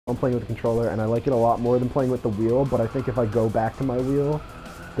I'm playing with the controller, and I like it a lot more than playing with the wheel, but I think if I go back to my wheel,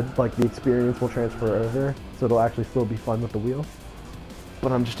 the experience will transfer over, so it'll actually still be fun with the wheel.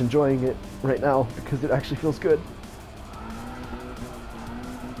 But I'm just enjoying it right now because it actually feels good.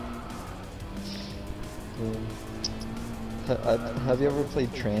 Have you ever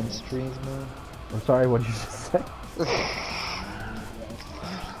played Gran Turshitshow? I'm sorry, what did you just say?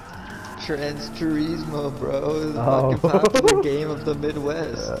 Gran Turshitshow, bro, is the Oh. fucking popular game of the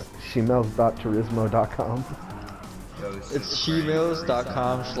Midwest. Shemales.turismo.com. It's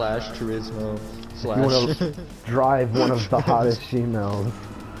shemales.com/turismo/ You want to drive one of the hottest shemales.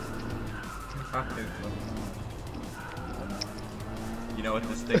 You know what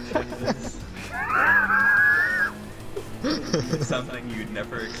distinction is? It's something you'd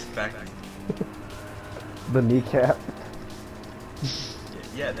never expect. The kneecap.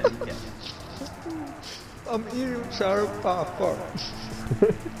 Yeah, the kneecap. I'm eating Sour Pop.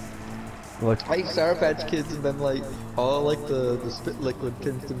 Look, I eat Sour Patch Kids and then like all like the spit liquid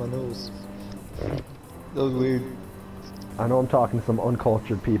gets in my nose. That was weird. I know I'm talking to some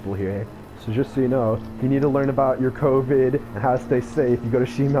uncultured people here, so just so you know, if you need to learn about your COVID and how to stay safe, you go to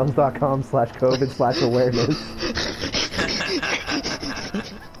shemales.com/COVID/awareness.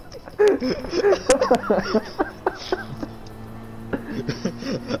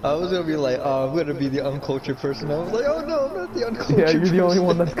 I was gonna be like, oh, I'm gonna be the uncultured person. I was like, oh no, I'm not the uncultured Yeah, you're the only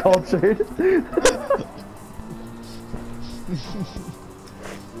one that's cultured.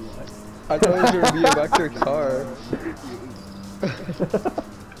 I thought it was gonna be an electric car.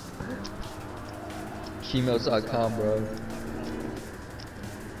 Shemales.com, bro.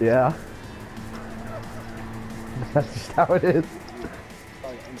 Yeah. That's just how it is.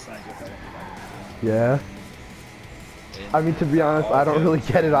 Yeah. I mean, to be honest, I don't really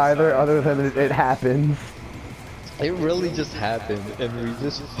get it either, other than it happens. It really just happened, and we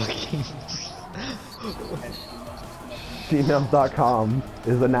just fucking... Gmail.com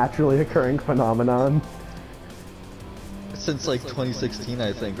is a naturally occurring phenomenon. Since like 2016,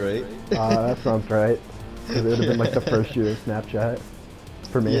 I think, right? That sounds right. It would have been like the first year of Snapchat.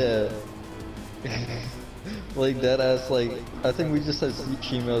 For me. Yeah. Like that ass, like, I think we just said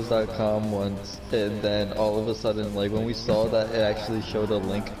gmails.com once, and then all of a sudden, like, when we saw that it actually showed a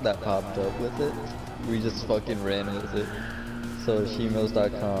link that popped up with it, we just fucking ran with it. So,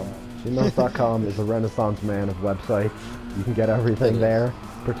 gmails.com. Gmails.com is a renaissance man of websites. You can get everything there,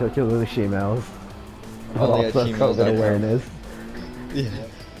 particularly Shemales. But Only at also gmails.com. COVID awareness. Yeah.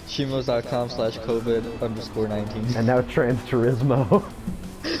 Shemales.com/COVID_19. And now Trans Turismo.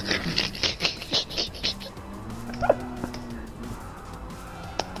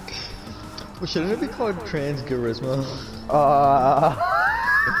 Well, shouldn't it be called Transgarismo?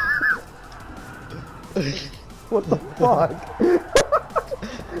 What the fuck?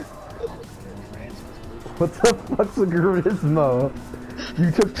 What the fuck's a Garismo? You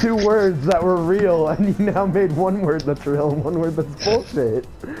took two words that were real and you now made one word that's real and one word that's bullshit.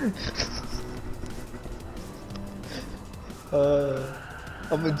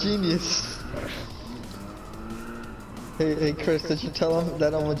 I'm a genius. Hey Chris, did you tell him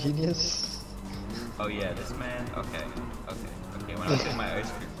that I'm a genius? Oh yeah, this man. Okay. When I was getting my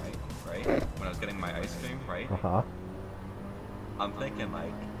ice cream, right? When I was getting my ice cream, right? I'm thinking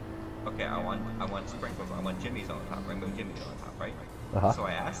like, okay, I want sprinkles. I want Jimmy's on the top, rainbow Jimmy's on the top, right? So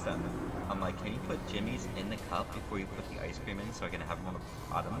I asked them, I'm like, can you put Jimmy's in the cup before you put the ice cream in, so I can have them on the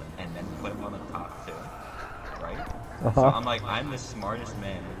bottom and then put them on the top too, right? So I'm like, I'm the smartest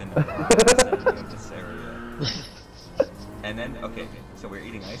man within the world in this area. And then, okay, so we're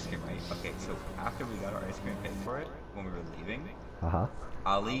eating ice cream, right? Okay, so after we got our ice cream paid for it, when we were leaving,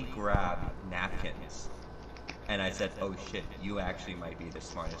 Ali grabbed napkins. And I said, oh shit, you actually might be the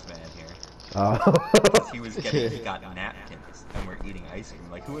smartest man here. Because he got napkins, and we're eating ice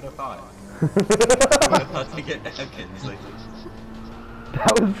cream. Like, who would have thought? Who would have thought to get napkins? Like,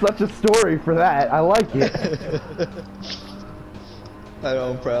 that was such a story for that. I like it. I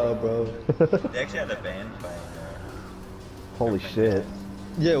know, I'm proud, bro. they actually had a band playing there. Holy shit.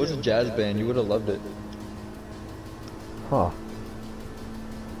 Yeah, it was a jazz band. You would have loved it. Huh.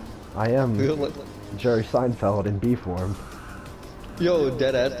 I am Jerry Seinfeld in B form. Yo,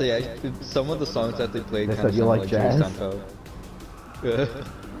 deadass, they actually, some of the songs that they played They kind of said you sound like Jerry jazz? Seinfeld. Yeah.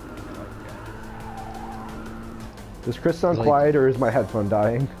 Does Chris sound quiet or is my headphone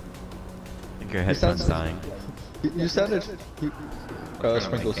dying? I think your headphone's dying. You sounded...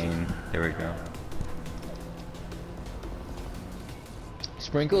 Sprinkles. There we go.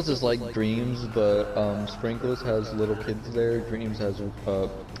 Sprinkles is like Dreams, but Sprinkles has little kids there. Dreams has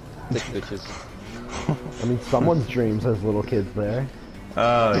thick bitches. I mean, someone's dreams has little kids there.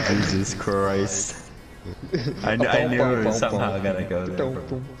 Oh, Jesus Christ. I knew it was somehow gonna go there.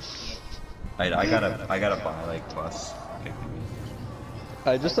 Bro. I gotta buy like plus.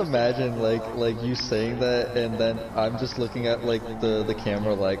 I just imagine like you saying that, and then I'm just looking at like the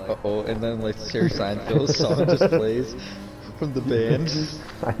camera like uh-oh, and then like Jerry Seinfeld's song just plays from the band.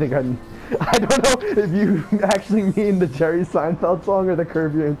 I don't know if you actually mean the Jerry Seinfeld song or the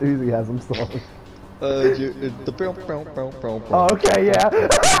Curb Your Enthusiasm song. The Oh, okay, yeah.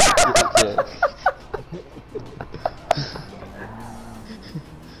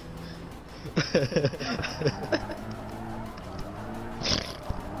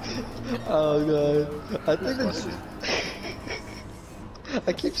 Oh god, I think it's.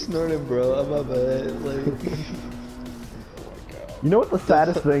 I keep snorting, bro. I'm my bad. Like, you know what the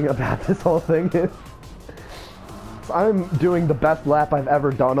saddest thing about this whole thing is? I'm doing the best lap I've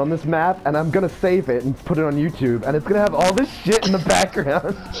ever done on this map, and I'm gonna save it and put it on YouTube, and it's gonna have all this shit in the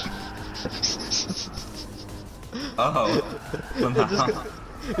background. Oh.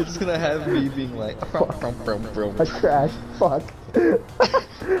 it's just gonna have me being like, I crashed. Fuck.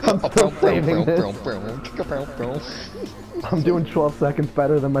 I'm still saving this. I'm doing 12 seconds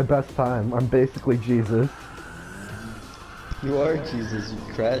better than my best time. I'm basically Jesus. You are Jesus.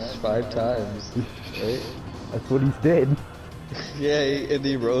 You crashed 5 times, right? That's what he did. Yeah, and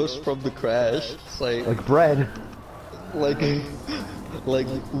he rose from the crash. It's like bread. Like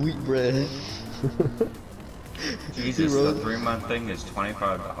wheat bread. Jesus, the 3-month thing is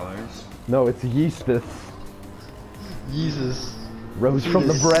 $25. No, it's yeastus. Jesus. Rose from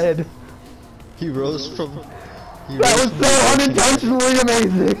the bread. He rose from... That was so unintentionally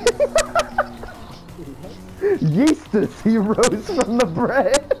amazing! Yeastus, he rose from the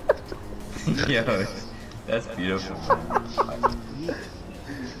bread! Yo, that's beautiful, man.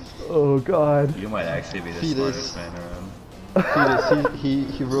 Oh god. You might actually be the smartest man around.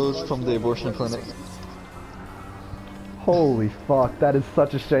 He rose from the abortion clinic. Holy fuck, that is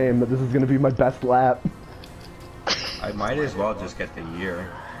such a shame that this is gonna be my best lap. I might as well just get the year.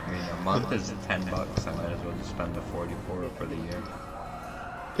 I mean, a month is $10. I might as well just spend the 44 for the year.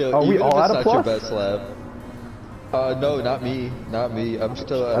 Yo, are we all out of plus? Your best lap. No, not me. Not me. I'm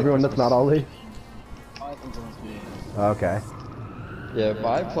still at everyone that's not Ollie? Okay. Yeah,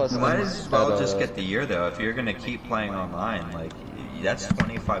 my plus. You might as well just get the year though. If you're gonna keep playing online, like that's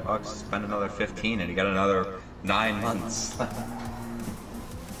 $25. Spend another 15, and you got another 9 months.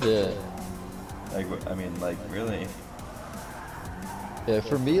 Yeah. Like, I mean, like really. Yeah,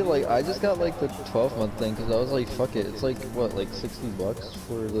 for me, like, I just got, like, the 12-month thing, because I was like, fuck it, it's like, what, like, $60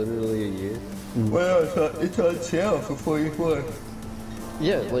 for literally a year? Well, it's on sale for 44.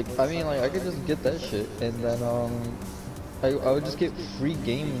 Yeah, like, I mean, like, I could just get that shit, and then, I would just get free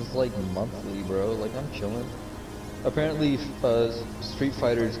games, like, monthly, bro, like, I'm chilling. Apparently, Street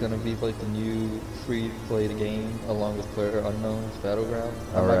Fighter is gonna be, like, the new free-to-play game, along with PlayerUnknown's Battleground.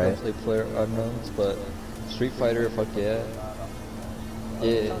 I'm not gonna play PlayerUnknown's, but Street Fighter, fuck yeah.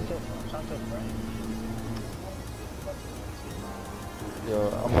 Yeah. Yo,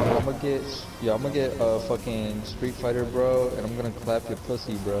 I'm gonna get a fucking Street Fighter, bro, and I'm gonna clap your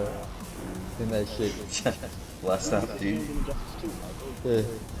pussy, bro. In that shit. Bless up, dude. Yeah,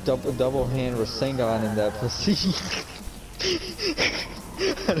 double hand Rasengan in that pussy.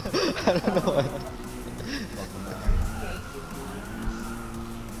 I don't know.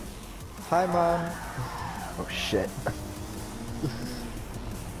 Hi, mom. Oh shit.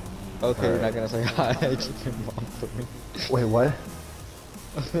 Okay, you're not gonna say hi to your mom for me. Wait, what?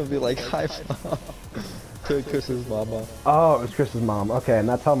 I'm gonna be like, hi, mom. To Chris's mama. Oh, it was Chris's mom. Okay, and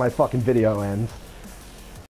that's how my fucking video ends.